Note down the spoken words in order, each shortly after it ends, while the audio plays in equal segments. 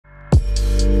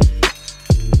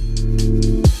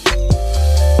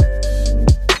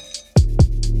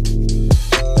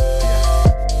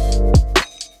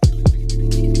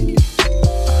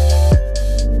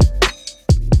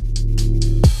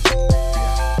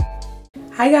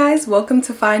Hi guys, welcome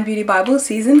to Fine Beauty Bible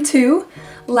Season 2.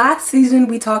 Last season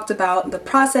we talked about the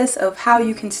process of how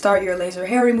you can start your laser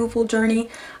hair removal journey.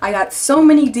 I got so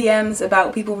many DMs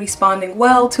about people responding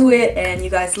well to it, and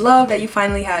you guys love that you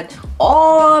finally had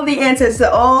all the answers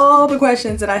to all the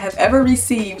questions that I have ever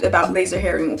received about laser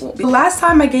hair removal. The last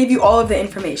time I gave you all of the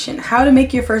information, how to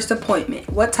make your first appointment,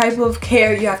 what type of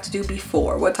care you have to do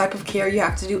before, what type of care you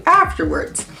have to do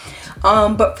afterwards.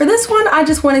 But for this one, I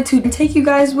just wanted to take you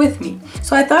guys with me.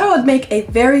 So I thought I would make a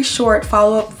very short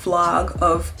follow-up vlog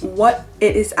of what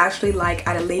it is actually like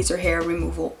at a laser hair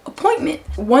removal appointment.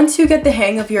 Once you get the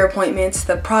hang of your appointments,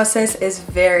 the process is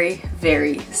very,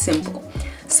 very simple.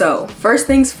 So first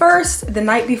things first, the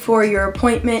night before your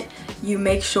appointment, you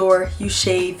make sure you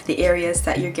shave the areas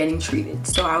that you're getting treated.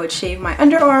 So I would shave my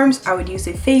underarms, I would use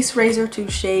a face razor to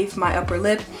shave my upper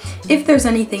lip if there's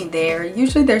anything there.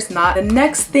 Usually there's not. The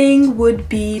next thing would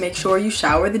be make sure you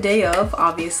shower the day of,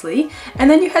 obviously, and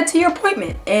then you head to your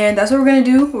appointment. And that's what we're gonna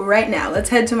do right now. Let's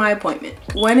head to my appointment.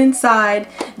 Went inside,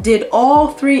 did all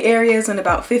 3 areas in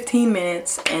about 15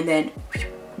 minutes, and then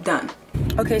done.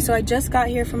 Okay, so I just got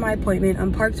here from my appointment.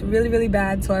 I'm parked really, really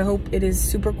bad, so I hope it is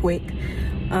super quick.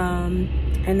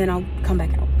 And then I'll come back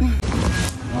out.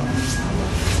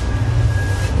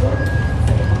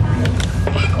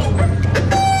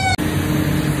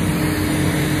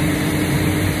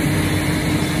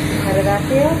 How did that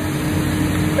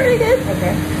feel? Pretty good.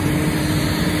 Okay.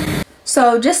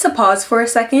 So just to pause for a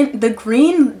second, the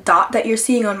green dot that you're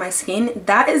seeing on my skin,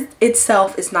 that is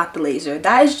itself is not the laser.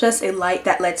 That is just a light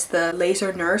that lets the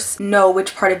laser nurse know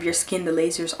which part of your skin the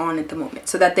laser's on at the moment,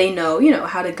 so that they know, you know,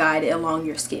 how to guide it along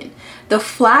your skin. The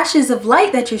flashes of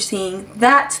light that you're seeing,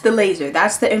 that's the laser.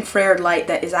 That's the infrared light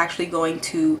that is actually going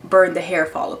to burn the hair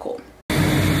follicle. Okay,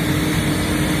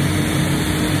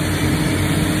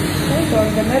 go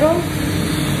in the middle.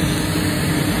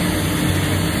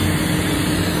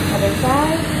 Other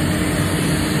side.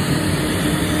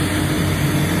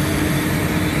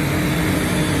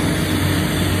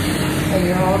 And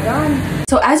you're all done.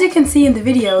 So as you can see in the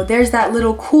video, there's that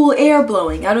little cool air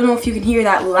blowing. I don't know if you can hear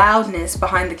that loudness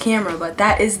behind the camera, but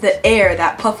that is the air,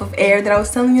 that puff of air that I was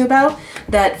telling you about,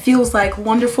 that feels like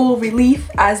wonderful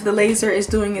relief as the laser is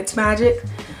doing its magic.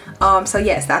 So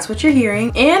yes, that's what you're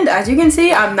hearing. And as you can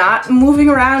see, I'm not moving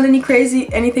around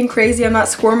anything crazy. I'm not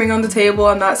squirming on the table.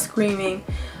 I'm not screaming.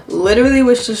 Literally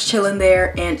was just chilling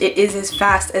there, and it is as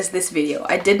fast as this video.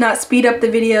 I did not speed up the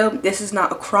video. This is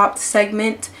not a cropped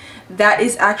segment. That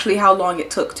is actually how long it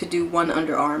took to do one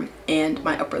underarm and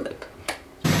my upper lip.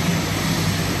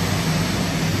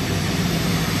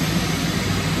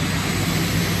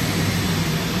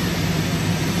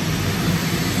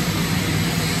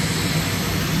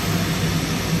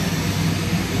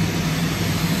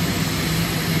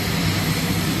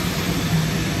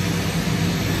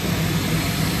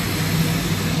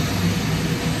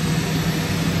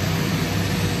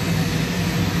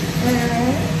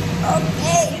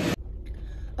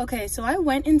 Okay, so I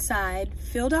went inside,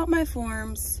 filled out my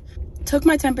forms, took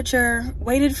my temperature,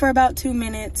 waited for about 2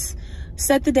 minutes,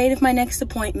 set the date of my next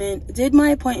appointment, did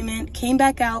my appointment, came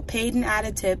back out, paid an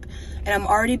added tip, and I'm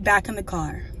already back in the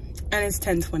car. And it's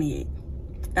 10:28.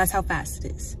 That's how fast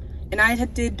it is. And I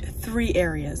did 3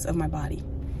 areas of my body.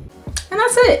 And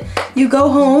that's it. You go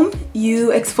home, you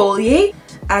exfoliate.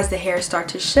 As the hair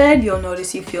starts to shed, you'll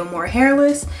notice you feel more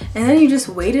hairless, and then you just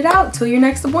wait it out till your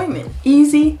next appointment.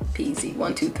 Easy peasy,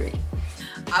 1, 2, 3.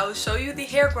 I will show you the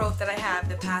hair growth that I have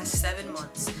the past 7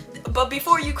 months. But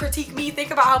before you critique me,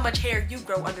 think about how much hair you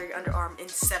grow under your underarm in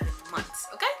 7 months,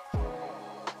 okay?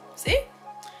 See?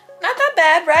 Not that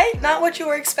bad, right? Not what you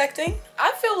were expecting.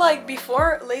 I feel like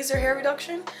before laser hair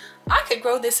reduction, I could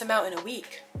grow this amount in a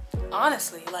week.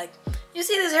 Honestly, like, you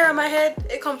see this hair on my head?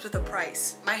 It comes with a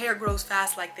price. My hair grows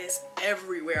fast like this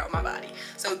everywhere on my body.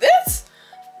 So this,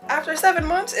 after 7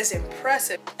 months, is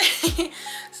impressive.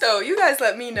 So you guys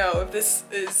let me know if this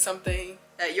is something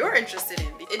that you're interested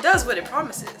in. It does what it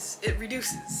promises. It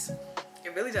reduces.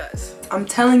 It really does. I'm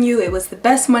telling you, it was the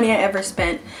best money I ever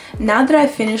spent. Now that I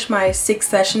finished my 6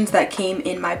 sessions that came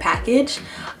in my package,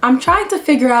 I'm trying to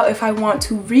figure out if I want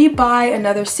to rebuy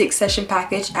another 6 session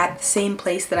package at the same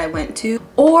place that I went to,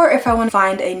 or if I want to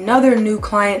find another new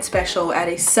client special at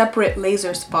a separate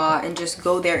laser spa and just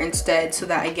go there instead, so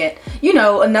that I get, you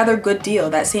know, another good deal,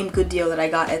 that same good deal that I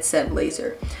got at Seb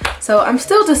Laser. So I'm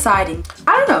still deciding.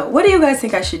 I don't know. What do you guys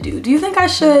think I should do? Do you think I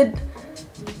should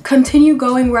continue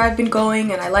going where I've been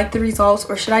going and I like the results,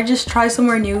 or should I just try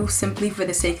somewhere new simply for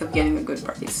the sake of getting a good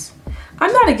price?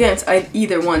 I'm not against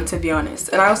either one, to be honest,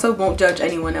 and I also won't judge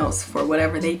anyone else for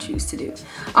whatever they choose to do.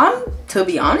 To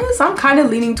be honest, I'm kind of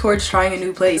leaning towards trying a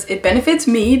new place. It benefits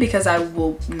me because I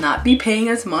will not be paying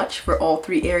as much for all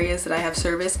 3 areas that I have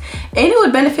service, and it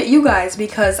would benefit you guys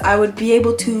because I would be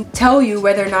able to tell you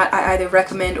whether or not I either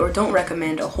recommend or don't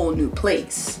recommend a whole new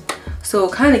place. So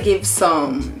it kind of gives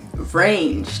some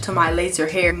range to my laser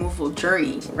hair removal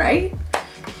journey, right?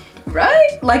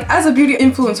 Right? Like, as a beauty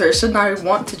influencer, shouldn't I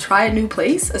want to try a new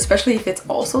place, especially if it's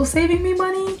also saving me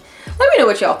money? Let me know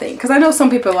what y'all think, because I know some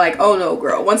people are like, oh no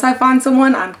girl, once I find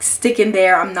someone, I'm sticking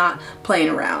there, I'm not playing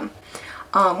around.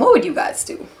 What would you guys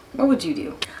do? What would you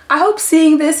do? I hope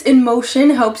seeing this in motion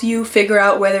helps you figure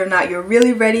out whether or not you're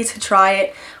really ready to try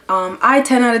it. I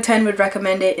 10 out of 10 would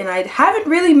recommend it, and I haven't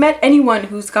really met anyone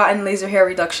who's gotten laser hair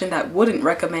reduction that wouldn't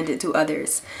recommend it to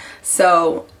others.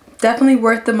 So definitely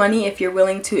worth the money if you're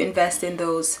willing to invest in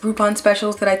those Groupon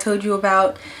specials that I told you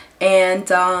about. And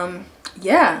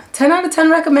yeah, 10 out of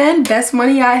 10 recommend. Best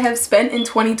money I have spent in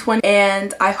 2020,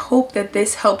 and I hope that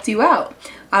this helped you out.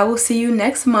 I will see you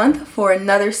next month for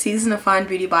another season of Fine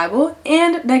Beauty Bible,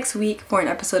 and next week for an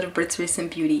episode of Brit's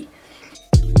Recent Beauty.